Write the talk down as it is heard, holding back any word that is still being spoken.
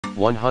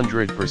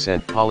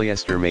100%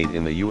 polyester, made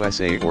in the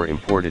USA or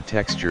imported,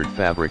 textured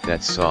fabric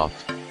that's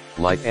soft,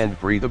 light and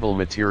breathable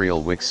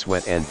material, wicks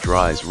sweat and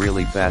dries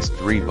really fast.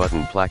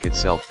 3-button placket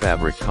self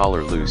fabric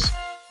collar loose,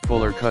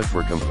 fuller cut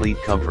for complete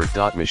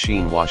comfort.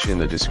 Machine wash in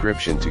the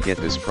description to get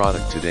this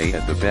product today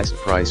at the best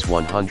price.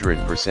 100%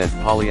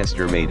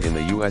 polyester, made in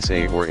the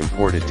USA or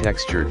imported,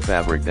 textured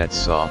fabric that's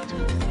soft,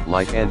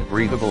 light and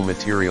breathable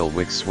material,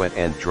 wicks sweat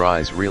and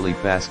dries really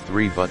fast.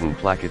 3-button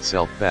placket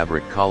self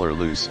fabric collar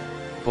loose,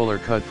 fuller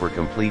cut for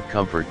complete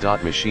comfort.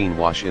 Machine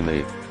wash in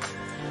the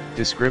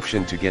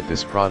description to get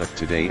this product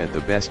today at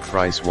the best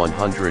price.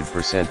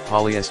 100%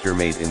 polyester,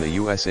 made in the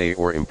USA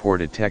or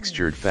imported,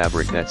 textured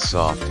fabric that's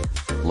soft,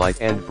 light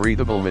and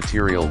breathable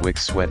material,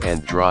 wicks sweat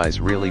and dries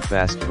really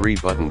fast.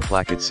 3-button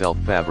placket self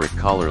fabric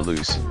collar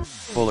loose,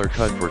 fuller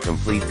cut for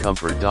complete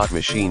comfort.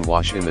 Machine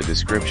wash in the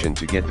description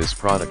to get this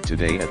product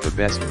today at the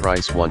best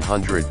price.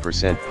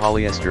 100%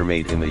 polyester,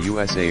 made in the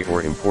USA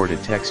or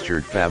imported,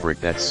 textured fabric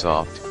that's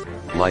soft,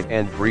 light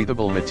and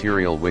breathable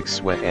material, wicks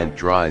sweat and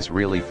dries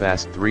really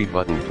fast.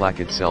 3-button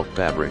placket self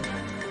fabric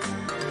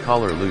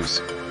collar loose,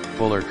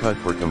 fuller cut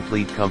for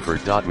complete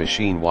comfort.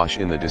 Machine wash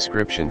in the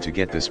description to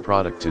get this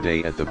product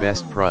today at the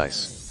best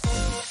price.